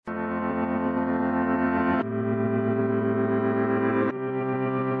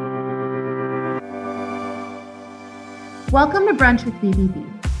Welcome to Brunch with BBB,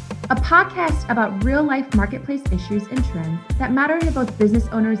 a podcast about real-life marketplace issues and trends that matter to both business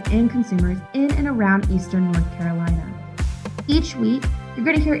owners and consumers in and around Eastern North Carolina. Each week, you're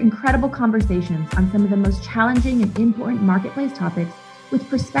going to hear incredible conversations on some of the most challenging and important marketplace topics with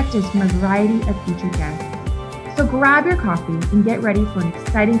perspectives from a variety of featured guests. So grab your coffee and get ready for an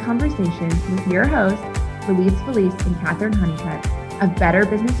exciting conversation with your hosts, Louise Felice and Catherine Honeycutt of Better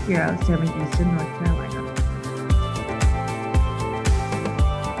Business Bureau serving Eastern North Carolina.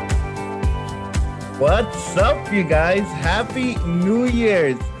 What's up, you guys? Happy New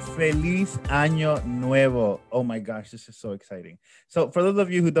Year's. Feliz Año Nuevo. Oh my gosh, this is so exciting. So for those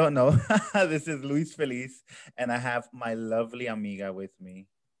of you who don't know, this is Luis Feliz, and I have my lovely amiga with me.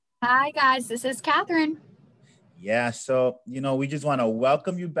 Hi, guys. This is Catherine. Yeah, so, we just want to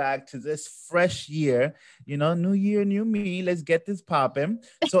welcome you back to this fresh year. New year, new me. Let's get this popping.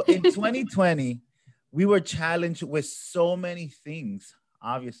 So in 2020, we were challenged with so many things.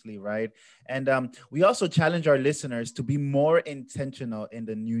 Obviously, right? And we also challenge our listeners to be more intentional in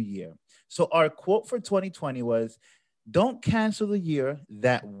the new year. So our quote for 2020 was, "Don't cancel the year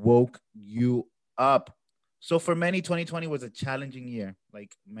that woke you up." So for many, 2020 was a challenging year,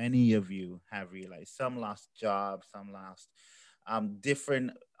 like many of you have realized. Some lost jobs, some lost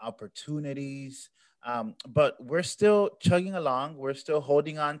different opportunities. But we're still chugging along. We're still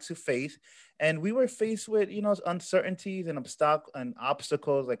holding on to faith. And we were faced with, uncertainties and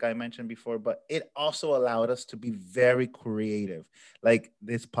obstacles, like I mentioned before, but it also allowed us to be very creative, like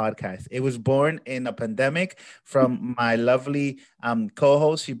this podcast. It was born in a pandemic from my lovely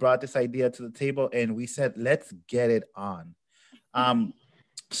co-host. She brought this idea to the table and we said, let's get it on.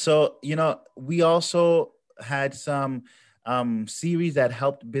 So, we also had some series that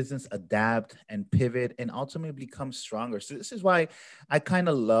helped business adapt and pivot and ultimately become stronger. So this is why I kind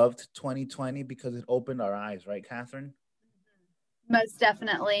of loved 2020, because it opened our eyes, right, Catherine? Most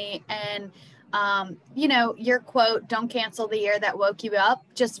definitely. And, your quote, "Don't cancel the year that woke you up,"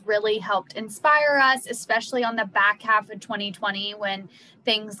 just really helped inspire us, especially on the back half of 2020 when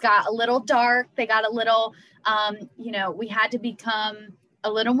things got a little dark. They got a little, we had to become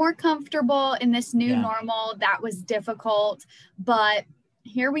a little more comfortable in this new normal. That was difficult, but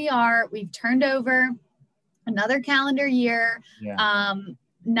here we are. We've turned over another calendar year.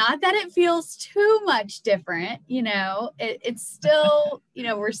 Not that it feels too much different, it's still,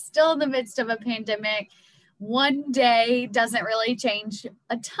 we're still in the midst of a pandemic. One day doesn't really change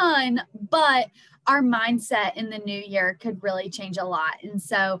a ton, but our mindset in the new year could really change a lot. And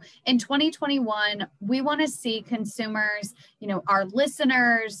so in 2021, we want to see consumers, our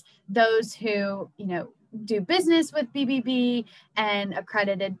listeners, those who, do business with BBB and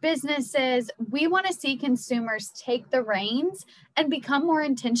accredited businesses. We want to see consumers take the reins and become more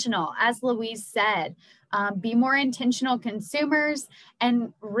intentional. As Louise said, be more intentional consumers.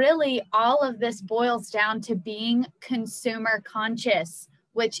 And really all of this boils down to being consumer conscious,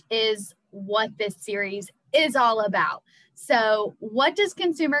 which is what this series is all about. So what does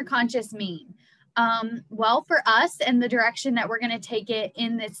consumer conscious mean? Well, for us, and the direction that we're going to take it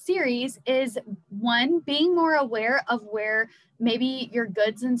in this series is, one, being more aware of where maybe your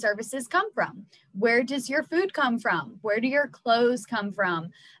goods and services come from. Where does your food come from? Where do your clothes come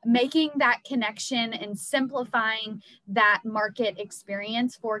from? Making that connection and simplifying that market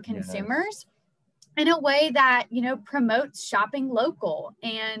experience for consumers in a way that, promotes shopping local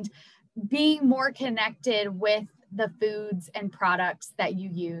and being more connected with the foods and products that you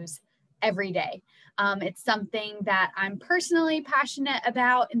use every day. It's something that I'm personally passionate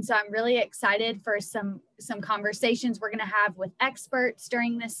about. And so I'm really excited for some conversations we're going to have with experts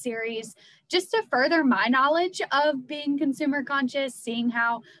during this series, just to further my knowledge of being consumer conscious, seeing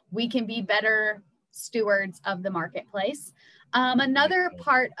how we can be better stewards of the marketplace. Another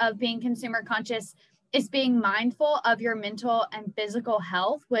part of being consumer conscious is being mindful of your mental and physical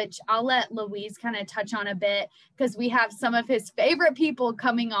health, which I'll let Louise kind of touch on a bit, because we have some of his favorite people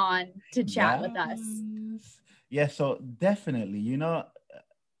coming on to chat with us. Yeah, so definitely,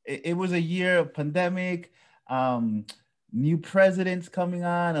 it was a year of pandemic, new presidents coming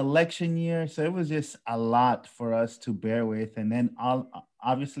on, election year. So it was just a lot for us to bear with. And then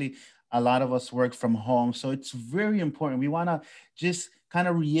obviously a lot of us work from home. So it's very important. We want to just kind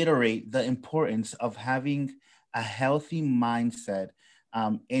of reiterate the importance of having a healthy mindset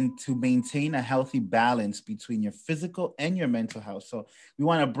and to maintain a healthy balance between your physical and your mental health. So we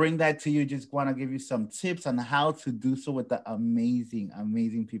want to bring that to you. Just want to give you some tips on how to do so with the amazing,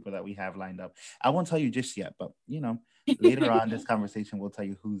 amazing people that we have lined up. I won't tell you just yet, but later on this conversation, we'll tell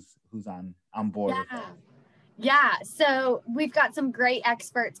you who's on board with that. Yeah, so we've got some great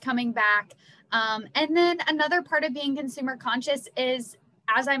experts coming back. And then another part of being consumer conscious is,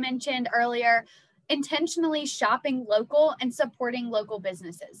 as I mentioned earlier, intentionally shopping local and supporting local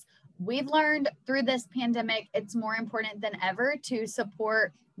businesses. We've learned through this pandemic, it's more important than ever to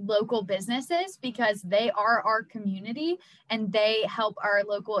support local businesses because they are our community and they help our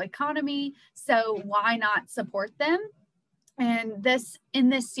local economy. So why not support them? And in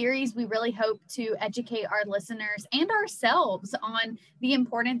this series, we really hope to educate our listeners and ourselves on the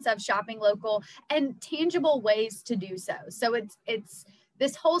importance of shopping local and tangible ways to do so. So it's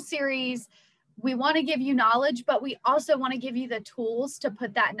this whole series. We want to give you knowledge, but we also want to give you the tools to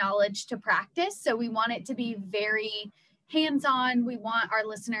put that knowledge to practice. So we want it to be very hands-on. We want our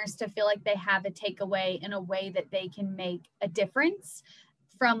listeners to feel like they have a takeaway in a way that they can make a difference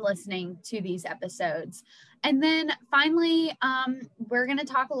from listening to these episodes. And then finally, we're going to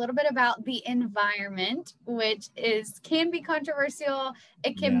talk a little bit about the environment, which can be controversial.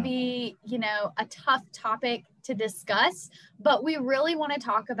 It can be, a tough topic to discuss, but we really want to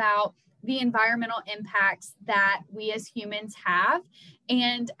talk about the environmental impacts that we as humans have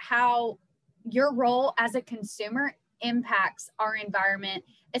and how your role as a consumer impacts our environment,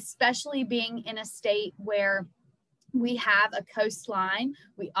 especially being in a state where we have a coastline.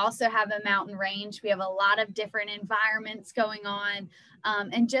 We also have a mountain range. We have a lot of different environments going on,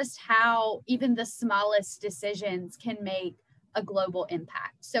 and just how even the smallest decisions can make a global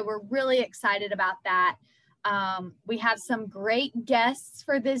impact. So we're really excited about that. We have some great guests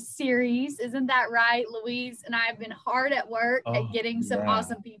for this series. Isn't that right? Louise and I have been hard at work at getting some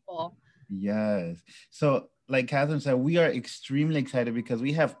awesome people. Yes. So like Catherine said, we are extremely excited because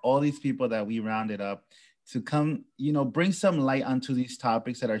we have all these people that we rounded up to come, bring some light onto these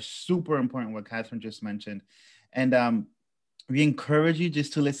topics that are super important, what Catherine just mentioned. And we encourage you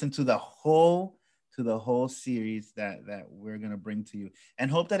just to listen to the whole series that we're going to bring to you, and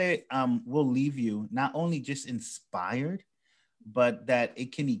hope that it will leave you not only just inspired, but that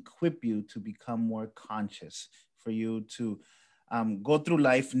it can equip you to become more conscious, for you to go through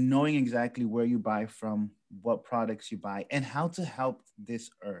life knowing exactly where you buy from, what products you buy, and how to help this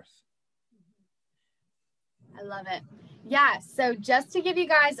earth. I love it. Yeah. So just to give you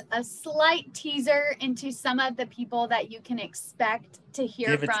guys a slight teaser into some of the people that you can expect to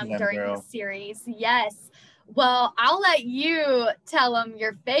hear from during this series. Yes. Well, I'll let you tell them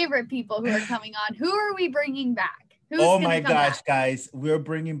your favorite people who are coming on. Who are we bringing back? Oh my gosh, guys. We're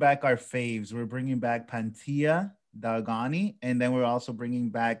bringing back our faves. We're bringing back Pantia Dalgani, and then we're also bringing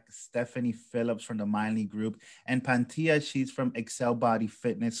back Stephanie Phillips from the Miley Group. And Pantia, she's from Excel Body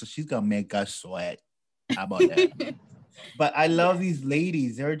Fitness, so she's going to make us sweat. How about that? But I love these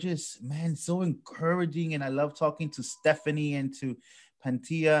ladies. They're just, man, so encouraging. And I love talking to Stephanie and to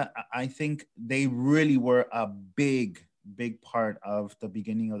Pantia. I think they really were a big part of the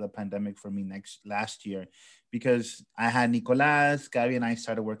beginning of the pandemic for me last year, because I had Nicolas, Gabby, and I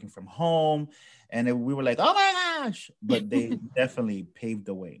started working from home, and we were like, oh my gosh, but they definitely paved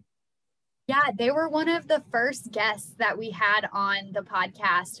the way. Yeah, they were one of the first guests that we had on the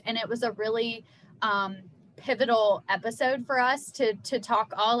podcast, and it was a really pivotal episode for us to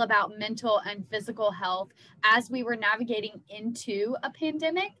talk all about mental and physical health as we were navigating into a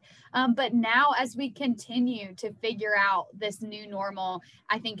pandemic. But now, as we continue to figure out this new normal,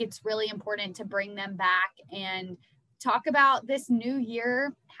 I think it's really important to bring them back and talk about this new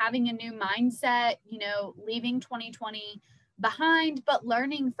year, having a new mindset, leaving 2020 behind, but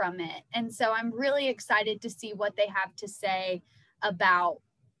learning from it. And so I'm really excited to see what they have to say about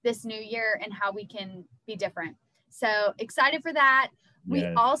this new year and how we can be different. So excited for that. We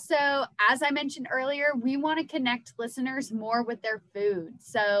also, as I mentioned earlier, we want to connect listeners more with their food.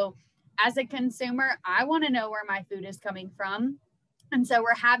 So as a consumer, I want to know where my food is coming from. And so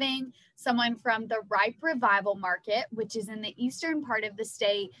we're having someone from the Ripe Revival Market, which is in the eastern part of the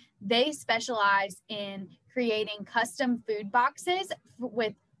state. They specialize in creating custom food boxes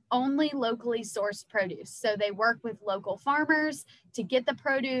with only locally sourced produce. So they work with local farmers to get the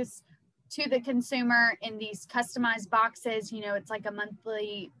produce to the consumer in these customized boxes. It's like a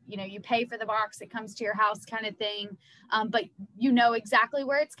monthly, you pay for the box, it comes to your house kind of thing. But exactly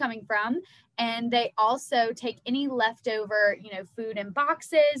where it's coming from. And they also take any leftover, food in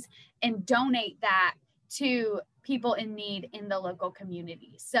boxes and donate that to people in need in the local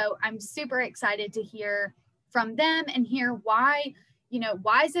community. So I'm super excited to hear from them and hear why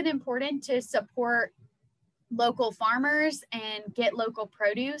is it important to support local farmers and get local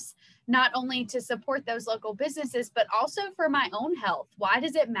produce, not only to support those local businesses, but also for my own health. Why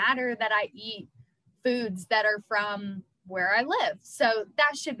does it matter that I eat foods that are from where I live? So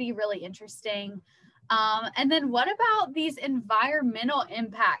that should be really interesting. And then what about these environmental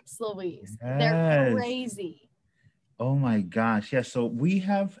impacts, Louise? Yes. They're crazy. Oh my gosh. Yeah. So we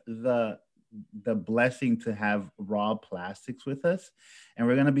have the blessing to have Raw Plastics with us, and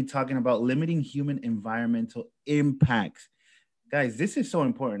we're going to be talking about limiting human environmental impacts. Guys, this is so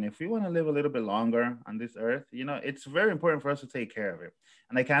important. If we want to live a little bit longer on this earth, you know, it's very important for us to take care of it.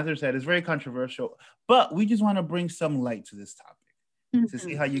 And like Catherine said, it's very controversial, but we just want to bring some light to this topic to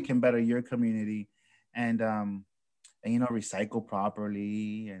see how you can better your community and you know, recycle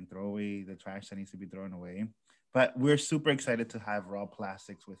properly and throw away the trash that needs to be thrown away. But we're super excited to have Raw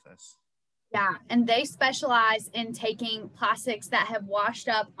Plastics with us. Yeah, and they specialize in taking plastics that have washed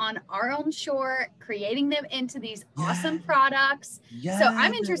up on our own shore, creating them into these awesome products. So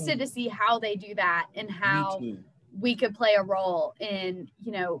I'm interested to see how they do that and how we could play a role in,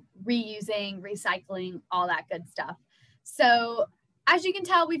 you know, reusing, recycling, all that good stuff. So as you can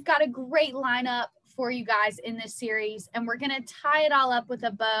tell, we've got a great lineup for you guys in this series, and we're going to tie it all up with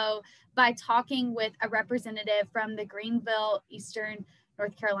a bow by talking with a representative from the Greenville Eastern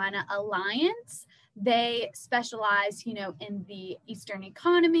North Carolina Alliance. They specialize, you know, in the Eastern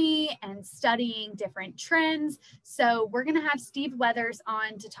economy and studying different trends. So we're going to have Steve Weathers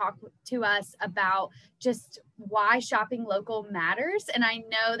on to talk to us about just why shopping local matters. And I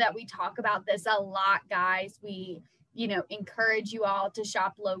know that we talk about this a lot, guys. We, you know, encourage you all to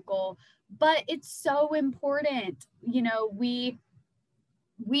shop local, but it's so important. You know, we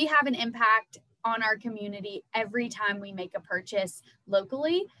have an impact on our community every time we make a purchase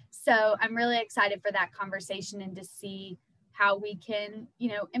locally. So I'm really excited for that conversation and to see how we can, you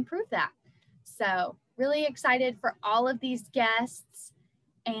know, improve that. So really excited for all of these guests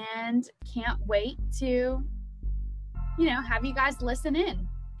and can't wait to, you know, have you guys listen in.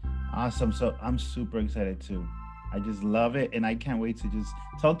 Awesome. So I'm super excited too. I just love it. And I can't wait to just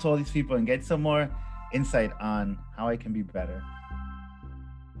talk to all these people and get some more insight on how I can be better.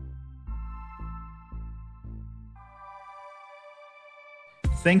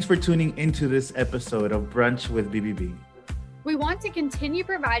 Thanks for tuning into this episode of Brunch with BBB. We want to continue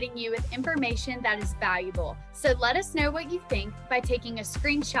providing you with information that is valuable. So let us know what you think by taking a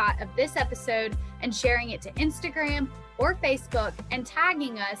screenshot of this episode and sharing it to Instagram or Facebook and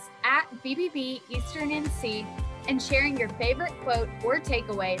tagging us at BBB Eastern NC and sharing your favorite quote or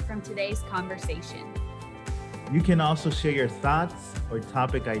takeaway from today's conversation. You can also share your thoughts or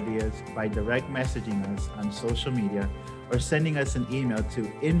topic ideas by direct messaging us on social media or sending us an email to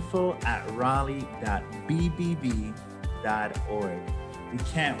info@raleigh.bbb.org. We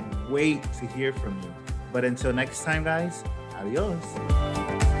can't wait to hear from you. But until next time, guys, adios.